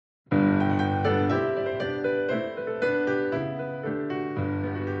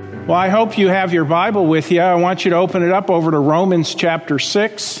Well, I hope you have your Bible with you. I want you to open it up over to Romans chapter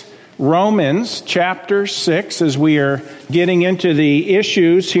 6. Romans chapter 6, as we are getting into the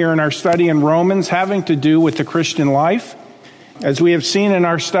issues here in our study in Romans having to do with the Christian life. As we have seen in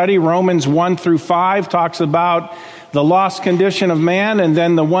our study, Romans 1 through 5 talks about the lost condition of man, and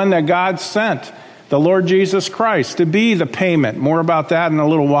then the one that God sent, the Lord Jesus Christ, to be the payment. More about that in a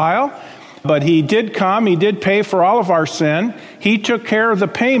little while. But he did come, he did pay for all of our sin. He took care of the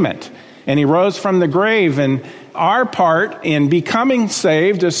payment, and he rose from the grave. And our part in becoming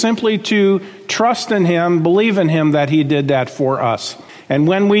saved is simply to trust in him, believe in him that he did that for us. And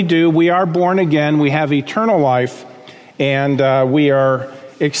when we do, we are born again, we have eternal life, and we are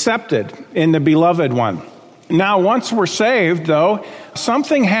accepted in the beloved one. Now, once we're saved, though,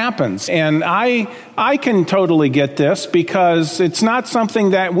 something happens, and I can totally get this because it's not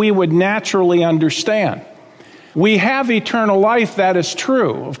something that we would naturally understand. We have eternal life, that is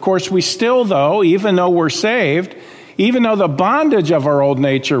true. Of course, we still, though, even though we're saved, even though the bondage of our old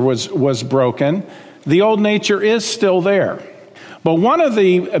nature was broken, the old nature is still there. But one of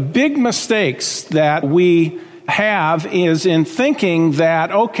the big mistakes that we have is in thinking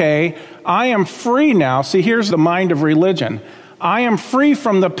that, okay, I am free now. See, here's the mind of religion. I am free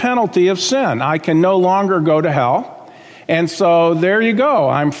from the penalty of sin. I can no longer go to hell. And so there you go.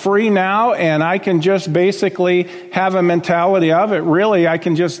 I'm free now, and I can just basically have a mentality of it. Really, I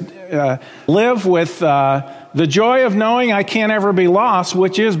can just live with the joy of knowing I can't ever be lost,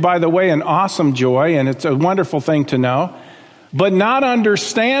 which is, by the way, an awesome joy, and it's a wonderful thing to know. But not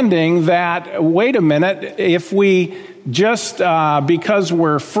understanding that, wait a minute, if we just, because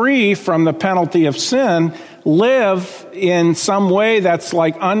we're free from the penalty of sin, live in some way that's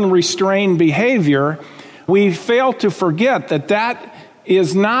like unrestrained behavior, we fail to forget that that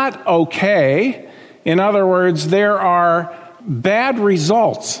is not okay. In other words, there are bad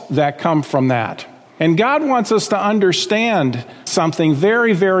results that come from that. And God wants us to understand something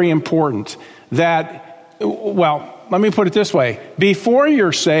very, very important that, well, let me put it this way. Before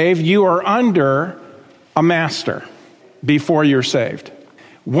you're saved, you are under a master. Before you're saved.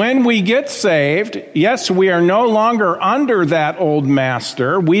 When we get saved, yes, we are no longer under that old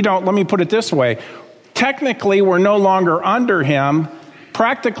master. Let me put it this way. Technically, we're no longer under him.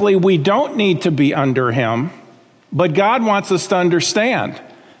 Practically, we don't need to be under him. But God wants us to understand.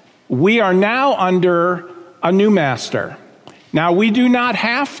 We are now under a new master. Now, we do not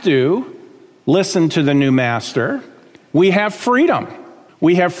have to listen to the new master. We have freedom.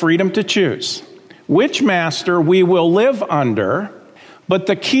 We have freedom to choose which master we will live under. But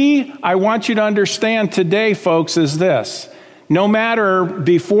the key I want you to understand today, folks, is this. No matter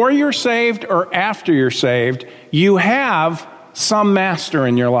before you're saved or after you're saved, you have some master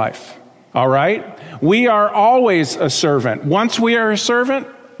in your life. All right? We are always a servant. Once we are a servant,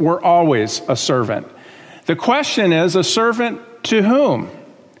 we're always a servant. The question is, a servant to whom?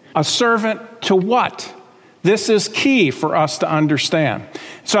 A servant to what? This is key for us to understand.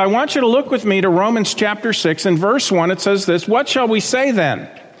 So I want you to look with me to Romans chapter 6. In verse 1, it says this, "What shall we say then?"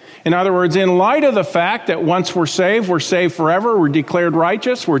 In other words, in light of the fact that once we're saved forever, we're declared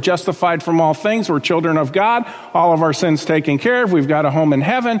righteous, we're justified from all things, we're children of God, all of our sins taken care of, we've got a home in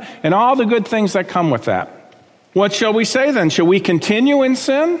heaven, and all the good things that come with that. What shall we say then? Shall we continue in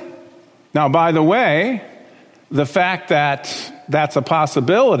sin? Now, by the way, the fact that that's a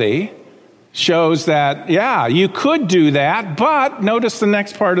possibility shows that, yeah, you could do that, but notice the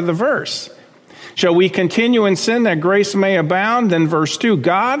next part of the verse. Shall we continue in sin that grace may abound? Then verse 2,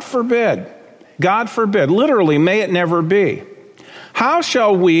 God forbid. God forbid. Literally, may it never be. How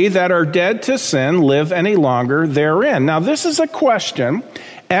shall we that are dead to sin live any longer therein? Now, this is a question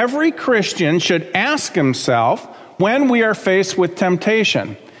every Christian should ask himself when we are faced with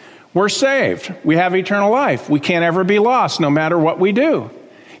temptation. We're saved. We have eternal life. We can't ever be lost no matter what we do.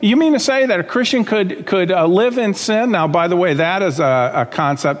 You mean to say that a Christian could live in sin? Now, by the way, that is a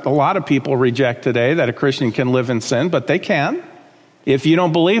concept a lot of people reject today, that a Christian can live in sin, but they can. If you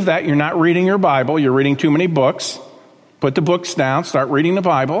don't believe that, you're not reading your Bible. You're reading too many books. Put the books down. Start reading the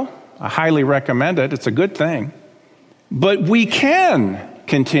Bible. I highly recommend it. It's a good thing. But we can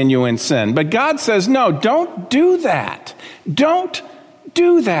continue in sin. But God says, no, don't do that. Don't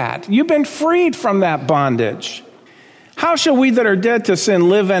do that. You've been freed from that bondage. How shall we that are dead to sin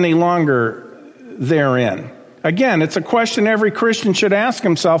live any longer therein? Again, it's a question every Christian should ask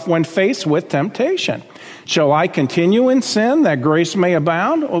himself when faced with temptation. Shall I continue in sin that grace may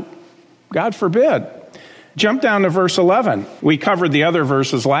abound? Well, God forbid. Jump down to verse 11. We covered the other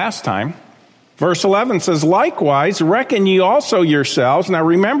verses last time. Verse 11 says, likewise, reckon ye also yourselves. Now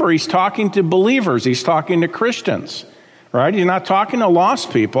remember, he's talking to believers. He's talking to Christians. right? He's not talking to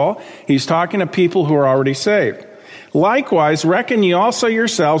lost people. He's talking to people who are already saved. Likewise, reckon ye also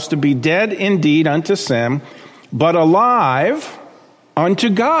yourselves to be dead indeed unto sin, but alive unto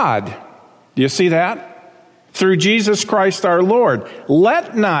God. Do you see that? Through Jesus Christ our Lord.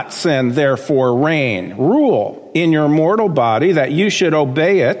 Let not sin therefore rule in your mortal body, that you should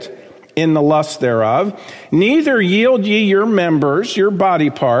obey it in the lust thereof. Neither yield ye your members, your body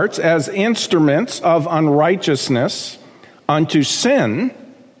parts, as instruments of unrighteousness unto sin,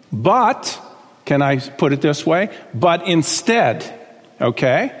 but, can I put it this way? But instead,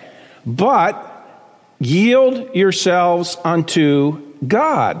 okay? But yield yourselves unto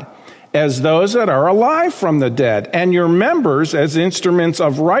God, as those that are alive from the dead, and your members as instruments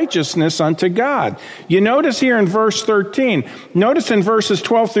of righteousness unto God. You notice here in verse 13, notice in verses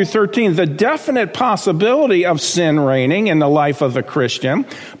 12 through 13, the definite possibility of sin reigning in the life of a Christian,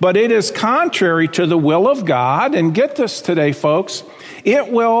 but it is contrary to the will of God, and get this today, folks,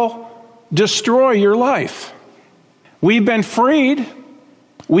 it will destroy your life. We've been freed.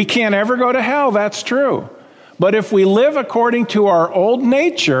 We can't ever go to hell, that's true. But if we live according to our old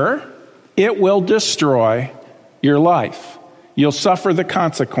nature, it will destroy your life. You'll suffer the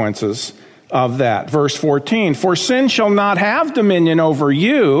consequences of that. Verse 14, for sin shall not have dominion over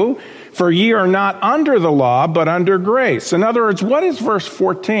you, for ye are not under the law, but under grace. In other words, what is verse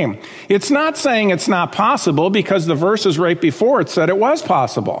 14? It's not saying it's not possible, because the verses right before it said it was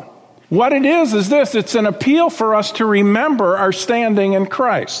possible. What it is this: it's an appeal for us to remember our standing in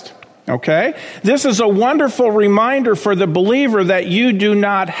Christ. Okay? This is a wonderful reminder for the believer that you do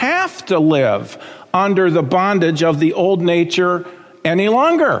not have to live under the bondage of the old nature any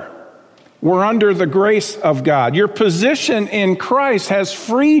longer. We're under the grace of God. Your position in Christ has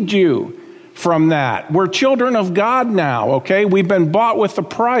freed you from that. We're children of God now, okay? We've been bought with a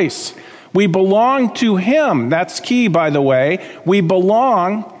price. We belong to Him. That's key, by the way. We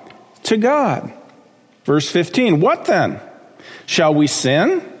belong to God. Verse 15, what then? Shall we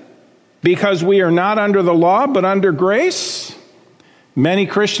sin because we are not under the law, but under grace? Many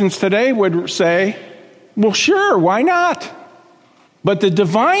Christians today would say, well, sure, why not? But the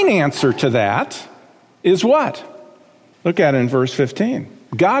divine answer to that is what? Look at it in verse 15.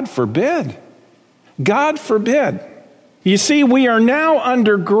 God forbid. God forbid. You see, we are now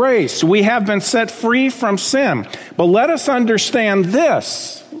under grace. We have been set free from sin. But let us understand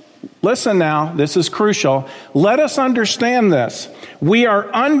this. Listen now, this is crucial. Let us understand this. We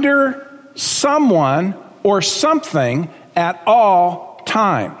are under someone or something at all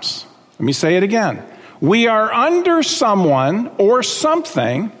times. Let me say it again. We are under someone or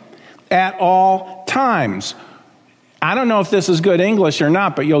something at all times. I don't know if this is good English or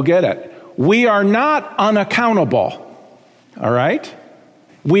not, but you'll get it. We are not unaccountable. All right?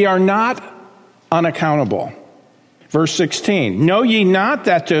 We are not unaccountable. Verse 16, know ye not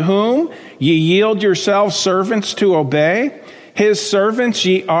that to whom ye yield yourselves servants to obey, his servants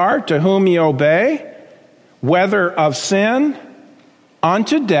ye are to whom ye obey, whether of sin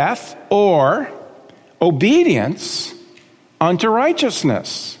unto death or obedience unto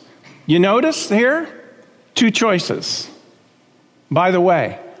righteousness. You notice here? Two choices. By the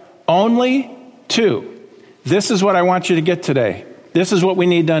way, only two. This is what I want you to get today. This is what we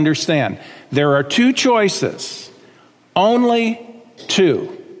need to understand. There are two choices. Only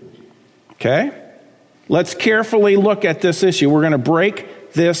two. Okay? Let's carefully look at this issue. We're going to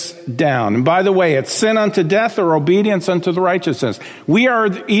break this down. And by the way, it's sin unto death or obedience unto the righteousness. We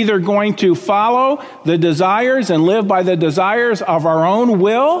are either going to follow the desires and live by the desires of our own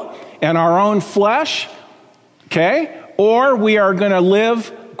will and our own flesh, okay? Or we are going to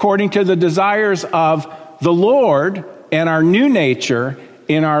live according to the desires of the Lord and our new nature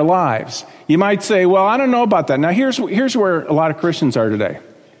in our lives. You might say, well, I don't know about that. Now, here's where a lot of Christians are today.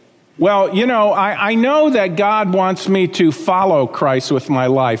 Well, you know, I know that God wants me to follow Christ with my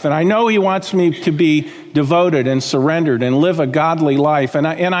life, and I know He wants me to be devoted and surrendered and live a godly life, and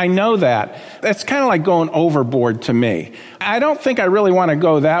I know that. That's kind of like going overboard to me. I don't think I really want to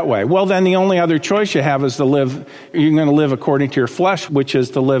go that way. Well, then the only other choice you have is to live, you're going to live according to your flesh, which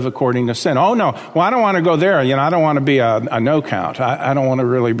is to live according to sin. Oh, no, well, I don't want to go there. You know, I don't want to be a no count. I don't want to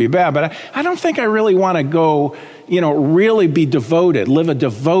really be bad, but I don't think I really want to go, you know, really be devoted, live a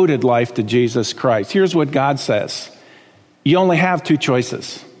devoted life to Jesus Christ. Here's what God says. You only have two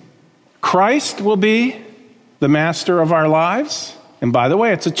choices. Christ will be the master of our lives. And by the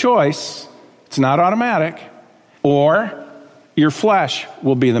way, it's a choice. It's not automatic. Or your flesh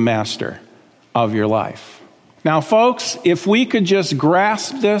will be the master of your life. Now, folks, if we could just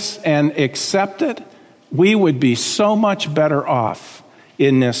grasp this and accept it, we would be so much better off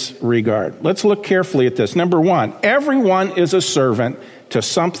in this regard. Let's look carefully at this. Number one, everyone is a servant to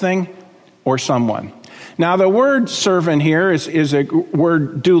something or someone. Now, the word servant here is a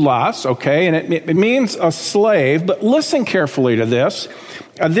word doulos, okay, and it means a slave, but listen carefully to this.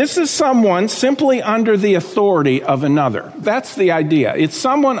 This is someone simply under the authority of another. That's the idea. It's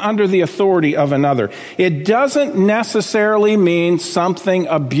someone under the authority of another. It doesn't necessarily mean something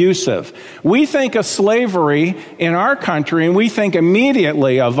abusive. We think of slavery in our country, and we think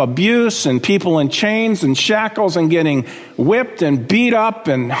immediately of abuse and people in chains and shackles and getting whipped and beat up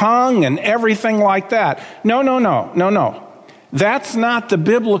and hung and everything like that. No. That's not the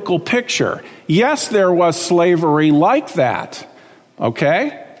biblical picture. Yes, there was slavery like that.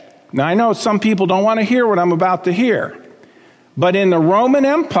 Okay? Now, I know some people don't want to hear what I'm about to hear. But in the Roman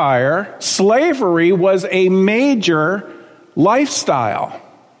Empire, slavery was a major lifestyle.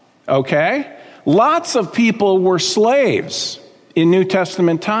 Okay? Lots of people were slaves in New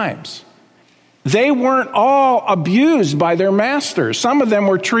Testament times. They weren't all abused by their masters. Some of them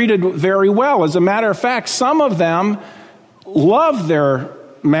were treated very well. As a matter of fact, some of them loved their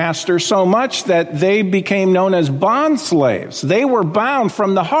master so much that they became known as bond slaves. They were bound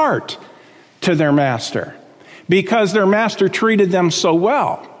from the heart to their master because their master treated them so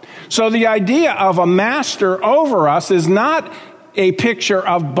well. So the idea of a master over us is not a picture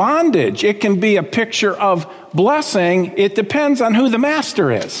of bondage. It can be a picture of blessing. It depends on who the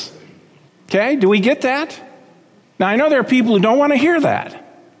master is. Okay? Do we get that? Now, I know there are people who don't want to hear that.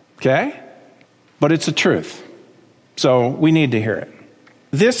 Okay? But it's the truth. So we need to hear it.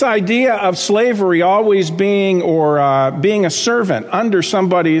 This idea of slavery always being being a servant under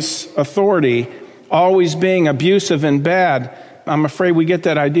somebody's authority, always being abusive and bad, I'm afraid we get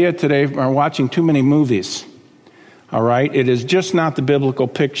that idea today from watching too many movies. All right? It is just not the biblical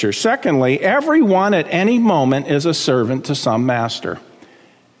picture. Secondly, everyone at any moment is a servant to some master.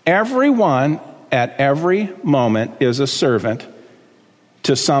 Everyone at every moment is a servant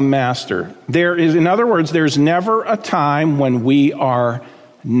to some master. There is, in other words, there's never a time when we are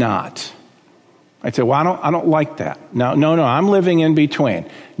not. I'd say, well, I don't like that. No, I'm living in between.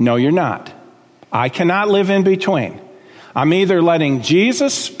 No, you're not. I cannot live in between. I'm either letting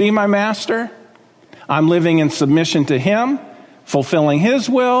Jesus be my master, I'm living in submission to him, fulfilling his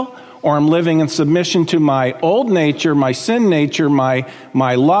will, or I'm living in submission to my old nature, my sin nature, my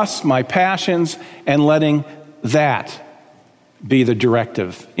lusts, my passions, and letting that be the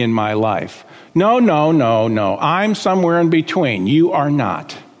directive in my life. No. I'm somewhere in between. You are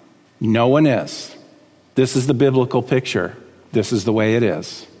not. No one is. This is the biblical picture. This is the way it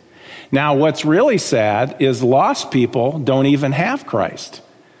is. Now, what's really sad is lost people don't even have Christ.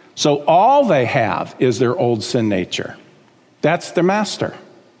 So all they have is their old sin nature. That's the master.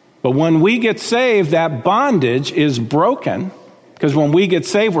 But when we get saved, that bondage is broken. Because when we get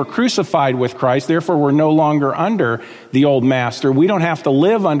saved, we're crucified with Christ. Therefore, we're no longer under the old master. We don't have to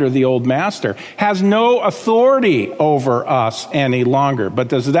live under the old master. Has no authority over us any longer. But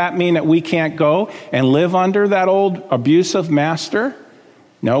does that mean that we can't go and live under that old abusive master?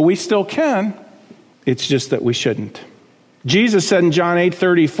 No, we still can. It's just that we shouldn't. Jesus said in John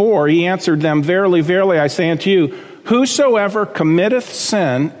 8:34, he answered them, "Verily, verily, I say unto you, whosoever committeth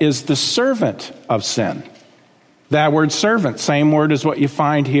sin is the servant of sin." That word servant, same word as what you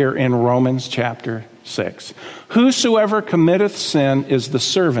find here in Romans chapter 6. Whosoever committeth sin is the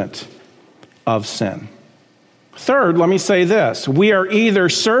servant of sin. Third, let me say this. We are either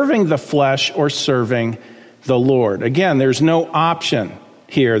serving the flesh or serving the Lord. Again, there's no option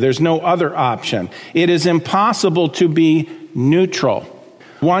here. There's no other option. It is impossible to be neutral.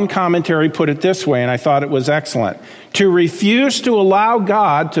 One commentary put it this way, and I thought it was excellent. To refuse to allow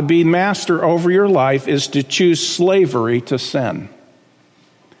God to be master over your life is to choose slavery to sin.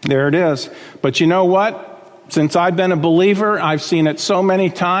 There it is. But you know what? Since I've been a believer, I've seen it so many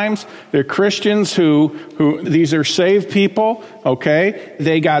times. There are Christians who these are saved people, okay?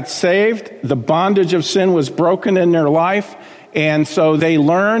 They got saved. The bondage of sin was broken in their life. And so they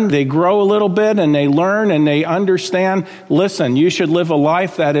learn, they grow a little bit, and they learn and they understand, listen, you should live a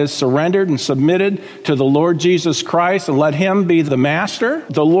life that is surrendered and submitted to the Lord Jesus Christ and let him be the master,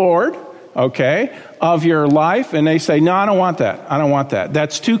 the Lord, okay, of your life. And they say, no, I don't want that. I don't want that.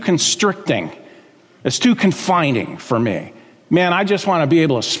 That's too constricting. It's too confining for me. Man, I just want to be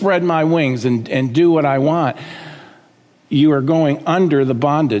able to spread my wings and do what I want. You are going under the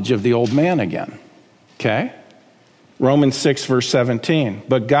bondage of the old man again, okay? Romans 6, verse 17.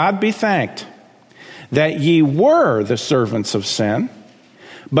 But God be thanked that ye were the servants of sin,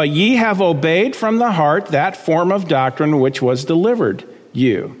 but ye have obeyed from the heart that form of doctrine which was delivered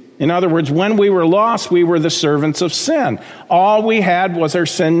you. In other words, when we were lost, we were the servants of sin. All we had was our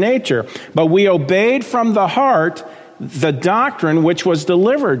sin nature. But we obeyed from the heart the doctrine which was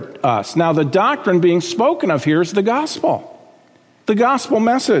delivered us. Now, the doctrine being spoken of here is the gospel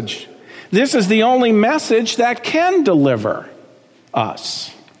message. This is the only message that can deliver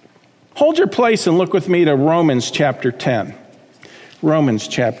us. Hold your place and look with me to Romans chapter 10. Romans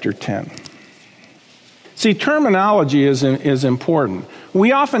chapter 10. See, terminology is important.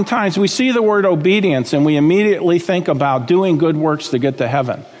 We oftentimes, we see the word obedience and we immediately think about doing good works to get to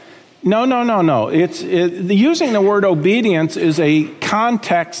heaven. No. Using the word obedience is a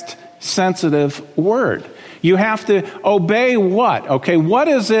context-sensitive word. You have to obey what? Okay, what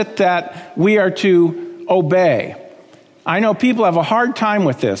is it that we are to obey? I know people have a hard time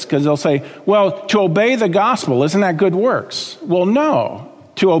with this because they'll say, well, to obey the gospel, isn't that good works? Well, no.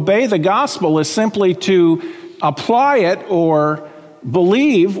 To obey the gospel is simply to apply it or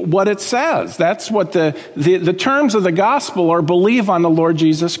believe what it says. That's what the terms of the gospel are: believe on the Lord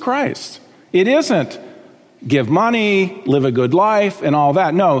Jesus Christ. It isn't give money, live a good life, and all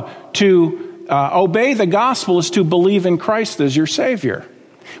that. No, to obey the gospel is to believe in Christ as your Savior.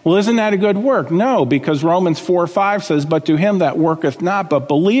 Well, isn't that a good work? No, because Romans 4:5 says, but to him that worketh not, but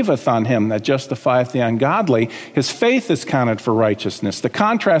believeth on him that justifieth the ungodly, his faith is counted for righteousness. The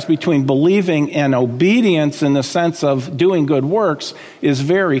contrast between believing and obedience in the sense of doing good works is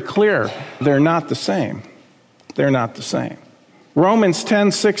very clear. They're not the same. They're not the same. Romans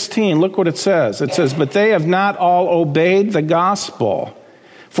 10:16, look what it says. It says, but they have not all obeyed the gospel.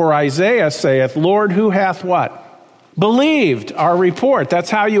 For Isaiah saith, Lord, who hath what? Believed our report. That's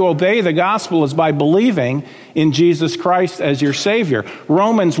how you obey the gospel, is by believing in Jesus Christ as your Savior.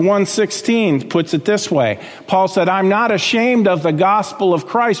 Romans 1:16 puts it this way. Paul said, I'm not ashamed of the gospel of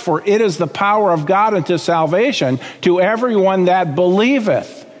Christ, for it is the power of God unto salvation to everyone that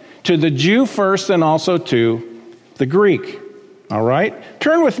believeth, to the Jew first and also to the Greek. All right?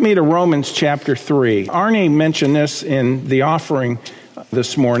 Turn with me to Romans chapter 3. Arnie mentioned this in the offering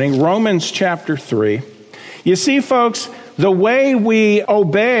this morning. Romans chapter 3. You see, folks, the way we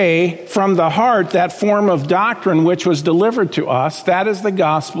obey from the heart that form of doctrine which was delivered to us, that is the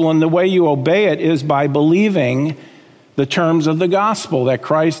gospel, and the way you obey it is by believing the terms of the gospel, that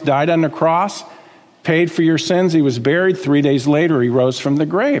Christ died on the cross, paid for your sins, he was buried, 3 days later he rose from the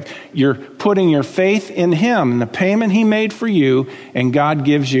grave. You're putting your faith in him and the payment he made for you, and God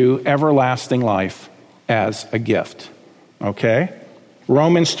gives you everlasting life as a gift. Okay?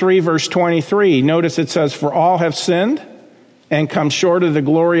 Romans 3, verse 23, notice it says, for all have sinned and come short of the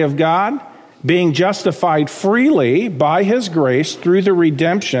glory of God, being justified freely by his grace through the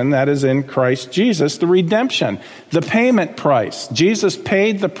redemption that is in Christ Jesus. The redemption, the payment price. Jesus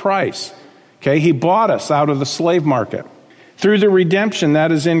paid the price. Okay, he bought us out of the slave market. Through the redemption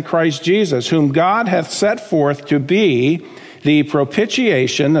that is in Christ Jesus, whom God hath set forth to be the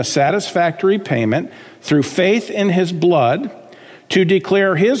propitiation, the satisfactory payment, through faith in his blood, to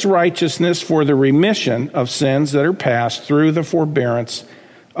declare his righteousness for the remission of sins that are past through the forbearance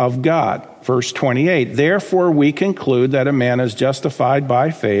of God. Verse 28, therefore we conclude that a man is justified by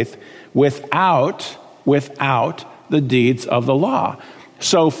faith without the deeds of the law.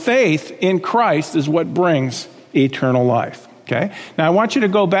 So faith in Christ is what brings eternal life. Okay? Now I want you to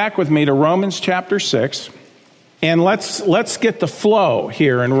go back with me to Romans chapter 6, and let's get the flow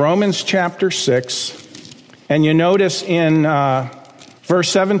here in Romans chapter 6. And you notice in verse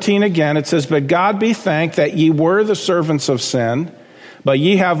 17 again, it says, but God be thanked that ye were the servants of sin, but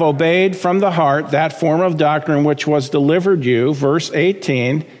ye have obeyed from the heart that form of doctrine which was delivered you. Verse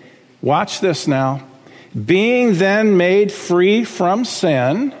 18, watch this now. Being then made free from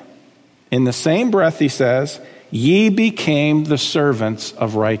sin, in the same breath he says, ye became the servants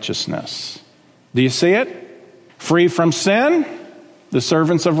of righteousness. Do you see it? Free from sin, the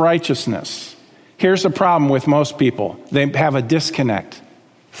servants of righteousness. Here's the problem with most people. They have a disconnect.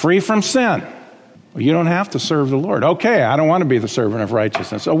 Free from sin. Well, you don't have to serve the Lord. Okay, I don't want to be the servant of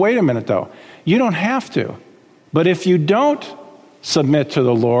righteousness. Oh, wait a minute, though. You don't have to. But if you don't submit to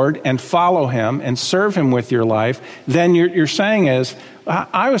the Lord and follow him and serve him with your life, then you're saying is,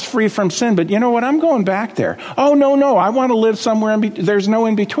 I was free from sin, but you know what? I'm going back there. Oh, no, I want to live somewhere in between. There's no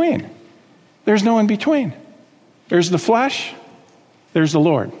in between. There's no in between. There's the flesh. There's the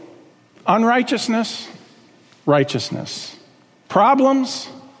Lord. Unrighteousness, righteousness. Problems,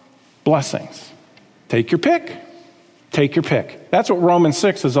 blessings. Take your pick. Take your pick. That's what Romans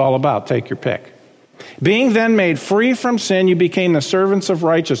 6 is all about. Take your pick. Being then made free from sin, you became the servants of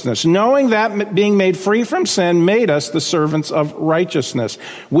righteousness. Knowing that being made free from sin made us the servants of righteousness.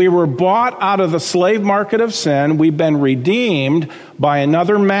 We were bought out of the slave market of sin. We've been redeemed by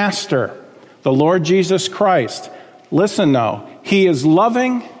another master, the Lord Jesus Christ. Listen now, he is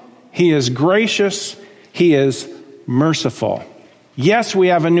loving, he is gracious, he is merciful. Yes, we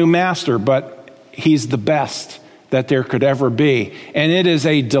have a new master, but he's the best that there could ever be. And it is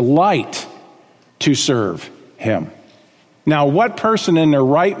a delight to serve him. Now, what person in their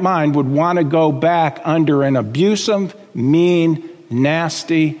right mind would want to go back under an abusive, mean,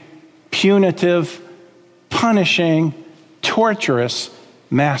 nasty, punitive, punishing, torturous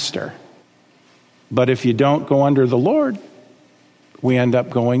master? But if you don't go under the Lord, we end up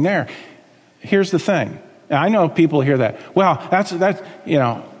going there. Here's the thing. I know people hear that. Well, that's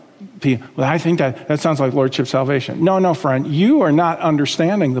well, I think that sounds like Lordship salvation. No, friend, you are not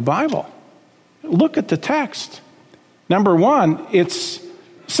understanding the Bible. Look at the text. Number one,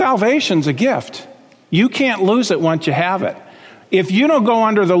 salvation's a gift. You can't lose it once you have it. If you don't go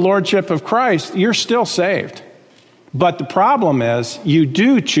under the Lordship of Christ, you're still saved. But the problem is, you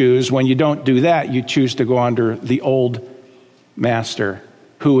do choose, when you don't do that, you choose to go under the old master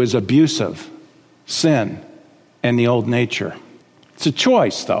who is abusive, sin, and the old nature. It's a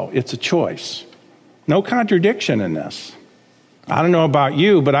choice, though. It's a choice. No contradiction in this. I don't know about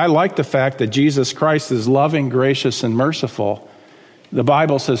you, but I like the fact that Jesus Christ is loving, gracious, and merciful. The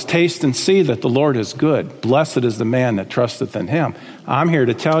Bible says, taste and see that the Lord is good. Blessed is the man that trusteth in him. I'm here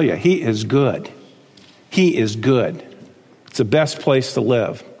to tell you, he is good. He is good. It's the best place to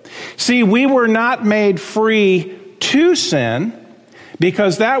live. See, we were not made free to sin,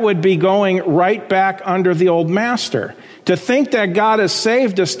 because that would be going right back under the old master. To think that God has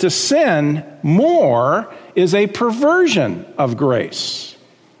saved us to sin more is a perversion of grace.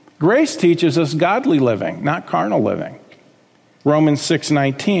 Grace teaches us godly living, not carnal living. Romans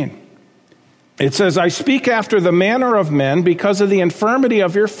 6:19. It says, I speak after the manner of men because of the infirmity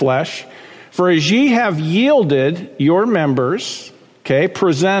of your flesh, for as ye have yielded your members,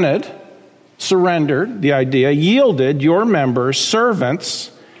 presented, surrendered, the idea, yielded your members,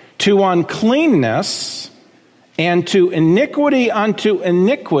 servants, to uncleanness and to iniquity unto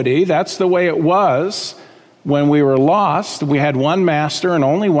iniquity. That's the way it was when we were lost. We had one master and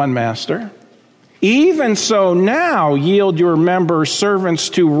only one master. Even so now yield your members, servants,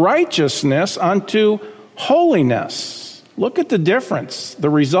 to righteousness unto holiness. Look at the difference, the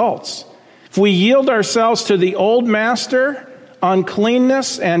results. If we yield ourselves to the old master,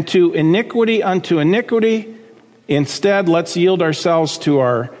 uncleanness, and to iniquity unto iniquity, instead, let's yield ourselves to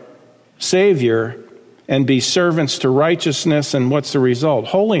our Savior and be servants to righteousness. And what's the result?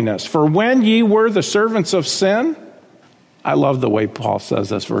 Holiness. For when ye were the servants of sin, I love the way Paul says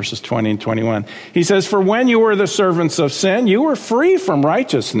this, verses 20 and 21. He says, for when you were the servants of sin, you were free from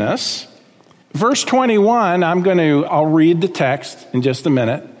righteousness. Verse 21, I'll read the text in just a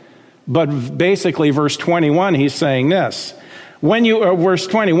minute. But basically, verse 21, he's saying this. Verse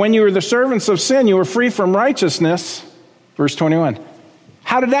 20, when you were the servants of sin, you were free from righteousness. Verse 21.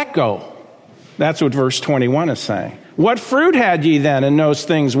 How did that go? That's what verse 21 is saying. What fruit had ye then in those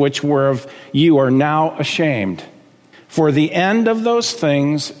things which were of you are now ashamed? For the end of those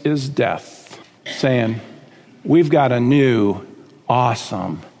things is death. Saying, we've got a new,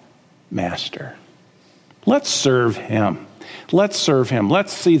 awesome master. Let's serve him. Let's serve him.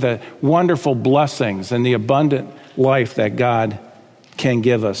 Let's see the wonderful blessings and the abundant life that God can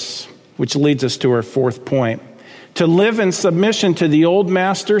give us, which leads us to our fourth point. To live in submission to the old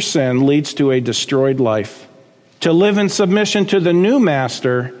master sin leads to a destroyed life. To live in submission to the new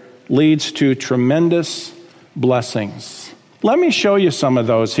master leads to tremendous blessings. Let me show you some of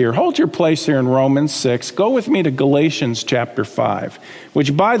those here. Hold your place here in Romans 6. Go with me to Galatians chapter 5,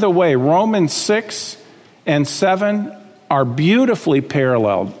 which, by the way, Romans 6 and 7 are beautifully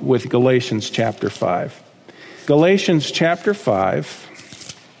paralleled with Galatians chapter 5. Galatians chapter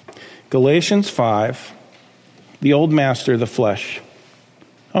 5, Galatians 5, the old master, the flesh.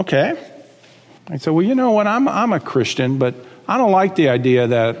 Okay. I said, well, you know what? I'm a Christian, but I don't like the idea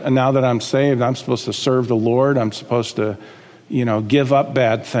that now that I'm saved, I'm supposed to serve the Lord. I'm supposed to, give up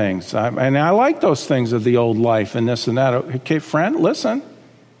bad things. And I like those things of the old life and this and that. Okay, friend, listen.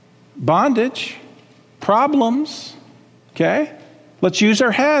 Bondage, problems, okay? Let's use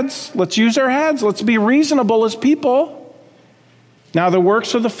our heads. Let's use our heads. Let's be reasonable as people. Now, the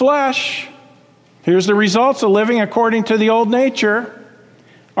works of the flesh, here's the results of living according to the old nature,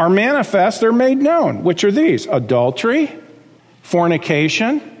 are manifest, they're made known. Which are these? Adultery,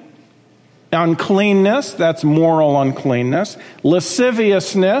 fornication, uncleanness, that's moral uncleanness,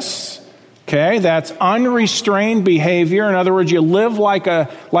 lasciviousness, Okay, that's unrestrained behavior. In other words, you live like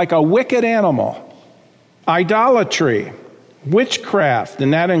a wicked animal. Idolatry, witchcraft,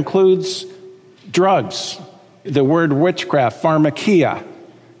 and that includes drugs. The word witchcraft, pharmakia.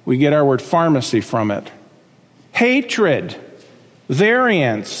 We get our word pharmacy from it. Hatred,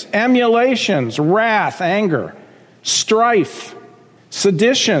 variance, emulations, wrath, anger, strife,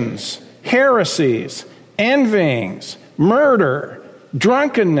 seditions, heresies, envyings, murder,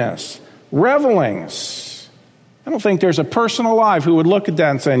 drunkenness, revelings. I don't think there's a person alive who would look at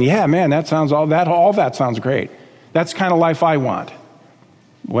that and say, yeah, man, that sounds all that sounds great. That's the kind of life I want.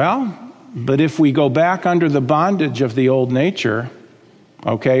 Well, but if we go back under the bondage of the old nature,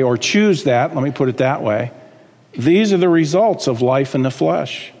 okay, or choose that, let me put it that way, these are the results of life in the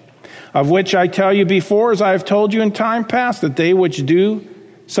flesh, of which I tell you before, as I have told you in time past, that they which do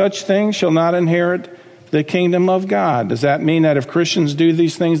such things shall not inherit the kingdom of God. Does that mean that if Christians do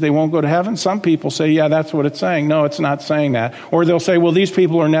these things, they won't go to heaven? Some people say, yeah, that's what it's saying. No, it's not saying that. Or they'll say, well, these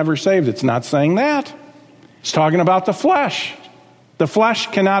people are never saved. It's not saying that. It's talking about the flesh. The flesh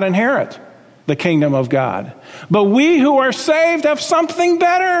cannot inherit the kingdom of God. But we who are saved have something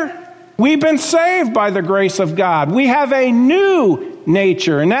better. We've been saved by the grace of God. We have a new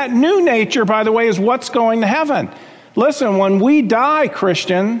nature. And that new nature, by the way, is what's going to heaven. Listen, when we die,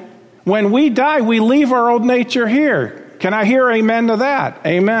 Christian, when we die, we leave our old nature here. Can I hear amen to that?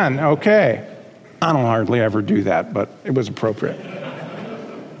 Amen. Okay. I don't hardly ever do that, but it was appropriate.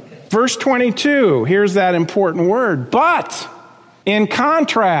 Verse 22, here's that important word. But in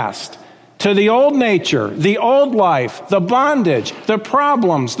contrast to the old nature, the old life, the bondage, the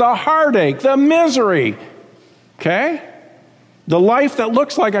problems, the heartache, the misery, okay? The life that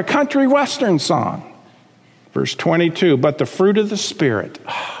looks like a country western song. Verse 22, but the fruit of the Spirit.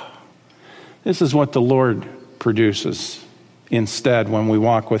 This is what the Lord produces instead when we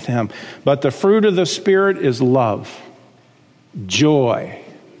walk with Him. But the fruit of the Spirit is love, joy,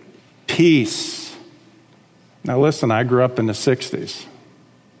 peace. Now listen, I grew up in the 60s.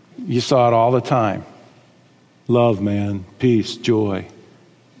 You saw it all the time. Love, man, peace, joy,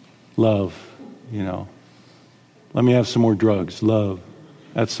 love, you know. Let me have some more drugs, love.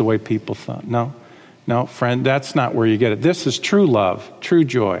 That's the way people thought. No, friend, that's not where you get it. This is true love, true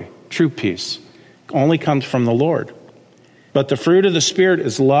joy, true peace. Only comes from the Lord. But the fruit of the Spirit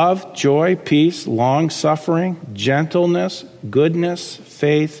is love, joy, peace, long-suffering, gentleness, goodness,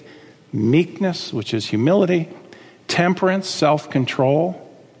 faith, meekness, which is humility, temperance, self-control.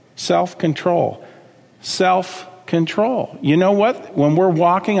 Self-control. Self-control. You know what? When we're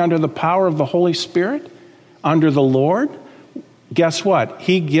walking under the power of the Holy Spirit, under the Lord, guess what?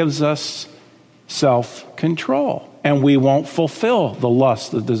 He gives us self-control. And we won't fulfill the lusts,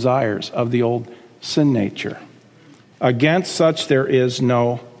 the desires of the old sin nature. Against such there is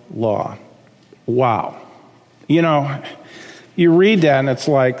no law. Wow. You know, you read that and it's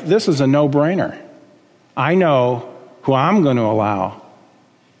like, this is a no-brainer. I know who I'm going to allow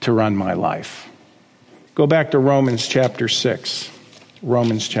to run my life. Go back to Romans chapter 6.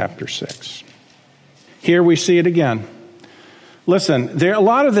 Romans chapter 6. Here we see it again. Listen, a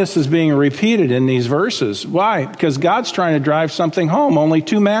lot of this is being repeated in these verses. Why? Because God's trying to drive something home. Only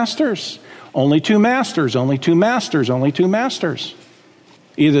two masters. Only two masters. Only two masters. Only two masters.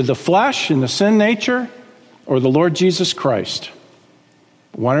 Either the flesh and the sin nature or the Lord Jesus Christ.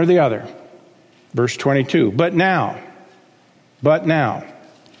 One or the other. Verse 22. But now,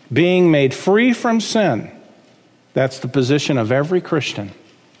 being made free from sin, that's the position of every Christian,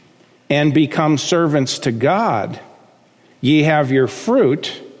 and become servants to God, ye have your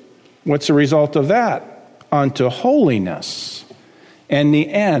fruit. What's the result of that? Unto holiness, and the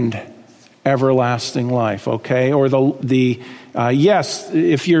end, everlasting life. Okay, or yes,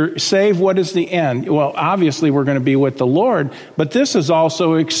 if you're saved, what is the end? Well, obviously we're going to be with the Lord, but this is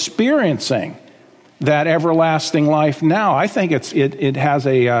also experiencing that everlasting life now. I think it has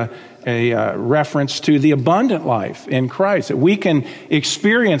a reference to the abundant life in Christ, that we can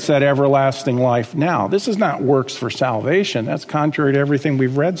experience that everlasting life now. This is not works for salvation. That's contrary to everything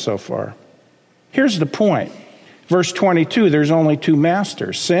we've read so far. Here's the point. Verse 22, there's only two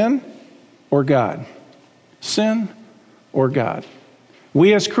masters, sin or God. Sin or God.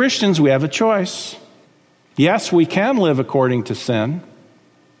 We as Christians, we have a choice. Yes, we can live according to sin,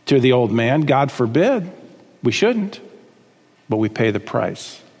 to the old man. God forbid. We shouldn't. But we pay the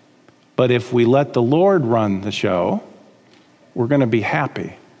price. But if we let the Lord run the show, we're going to be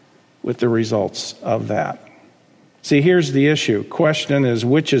happy with the results of that. See, here's the issue. Question is,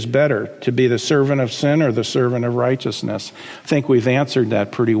 which is better, to be the servant of sin or the servant of righteousness? I think we've answered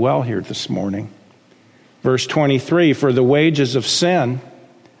that pretty well here this morning. Verse 23, for the wages of sin,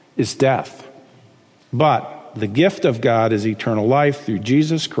 is death. But the gift of God is eternal life through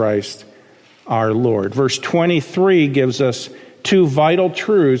Jesus Christ our Lord. Verse 23 gives us two vital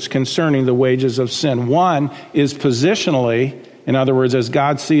truths concerning the wages of sin. One is positionally, in other words, as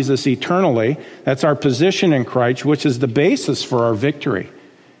God sees us eternally. That's our position in Christ, which is the basis for our victory,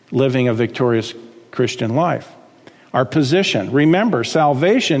 living a victorious Christian life. Our position. Remember,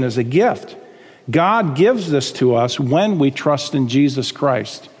 salvation is a gift. God gives this to us when we trust in Jesus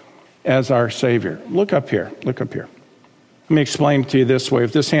Christ as our Savior. Look up here. Look up here. Let me explain to you this way.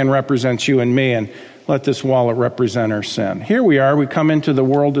 If this hand represents you and me, and let this wallet represent our sin. Here we are. We come into the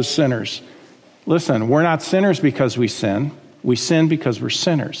world as sinners. Listen, we're not sinners because we sin. We sin because we're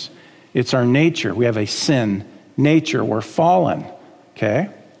sinners. It's our nature. We have a sin nature. We're fallen. Okay?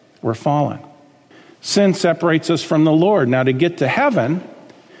 We're fallen. Sin separates us from the Lord. Now, to get to heaven,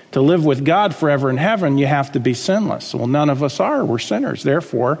 to live with God forever in heaven, you have to be sinless. Well, none of us are. We're sinners.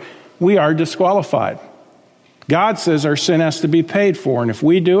 Therefore, we are disqualified. God says our sin has to be paid for, and if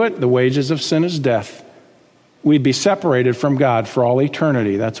we do it, the wages of sin is death. We'd be separated from God for all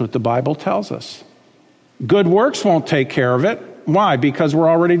eternity. That's what the Bible tells us. Good works won't take care of it. Why? Because we're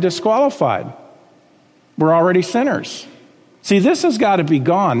already disqualified. We're already sinners. See, this has got to be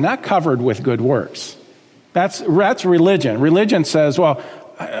gone, not covered with good works. That's religion. Religion says, well,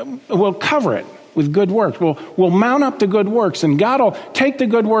 we'll cover it with good works. We'll mount up the good works, and God will take the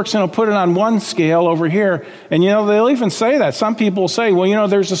good works and he'll put it on one scale over here. And, they'll even say that. Some people say, well,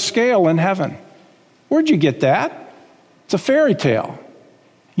 there's a scale in heaven. Where'd you get that? It's a fairy tale.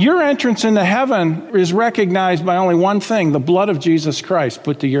 Your entrance into heaven is recognized by only one thing, the blood of Jesus Christ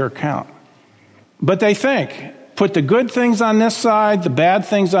put to your account. But they think, put the good things on this side, the bad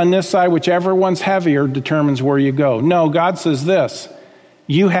things on this side, whichever one's heavier determines where you go. No, God says this.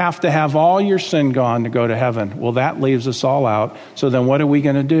 You have to have all your sin gone to go to heaven. Well, that leaves us all out. So then what are we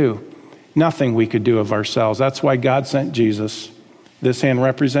going to do? Nothing we could do of ourselves. That's why God sent Jesus. This hand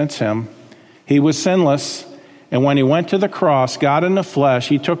represents him. He was sinless. And when he went to the cross, God in the flesh,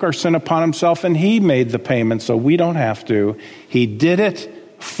 he took our sin upon himself and he made the payment so we don't have to. He did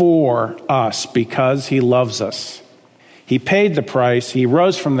it for us because he loves us. He paid the price. He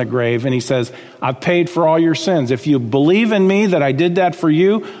rose from the grave, and he says, I've paid for all your sins. If you believe in me that I did that for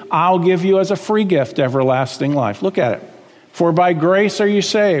you, I'll give you as a free gift everlasting life. Look at it. For by grace are you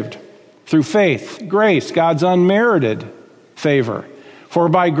saved, through faith. Grace, God's unmerited favor. For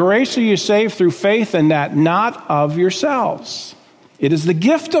by grace are you saved through faith, and that not of yourselves. It is the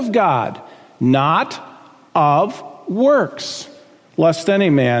gift of God, not of works, lest any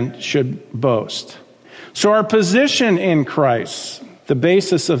man should boast. So our position in Christ, the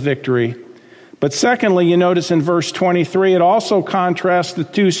basis of victory. But secondly, you notice in verse 23, it also contrasts the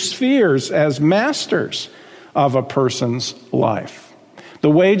two spheres as masters of a person's life. The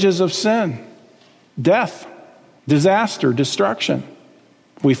wages of sin, death, disaster, destruction.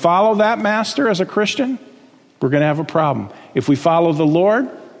 If we follow that master as a Christian, we're going to have a problem. If we follow the Lord,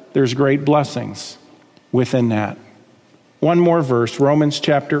 there's great blessings within that. One more verse, Romans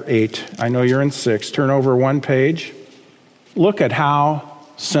chapter 8. I know you're in 6. Turn over one page. Look at how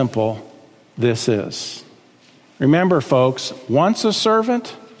simple this is. Remember, folks, once a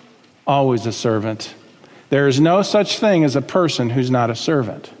servant, always a servant. There is no such thing as a person who's not a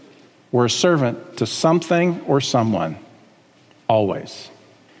servant. We're a servant to something or someone, always.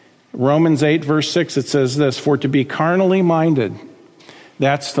 Romans 8, verse 6, it says this, for to be carnally minded,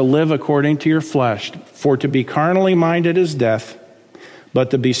 that's to live according to your flesh. For to be carnally minded is death,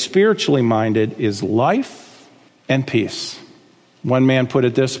 but to be spiritually minded is life and peace. One man put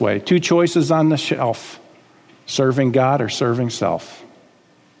it this way, two choices on the shelf, serving God or serving self.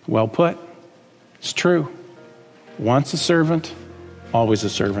 Well put. It's true. Once a servant, always a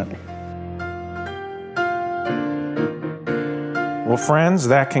servant. Well, friends,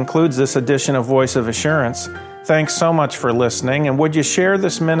 that concludes this edition of Voice of Assurance. Thanks so much for listening, and would you share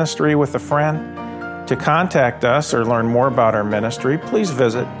this ministry with a friend? To contact us or learn more about our ministry, please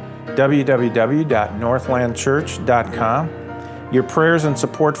visit www.northlandchurch.com. Your prayers and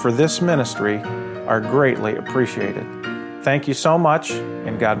support for this ministry are greatly appreciated. Thank you so much,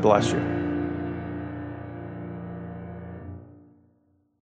 and God bless you.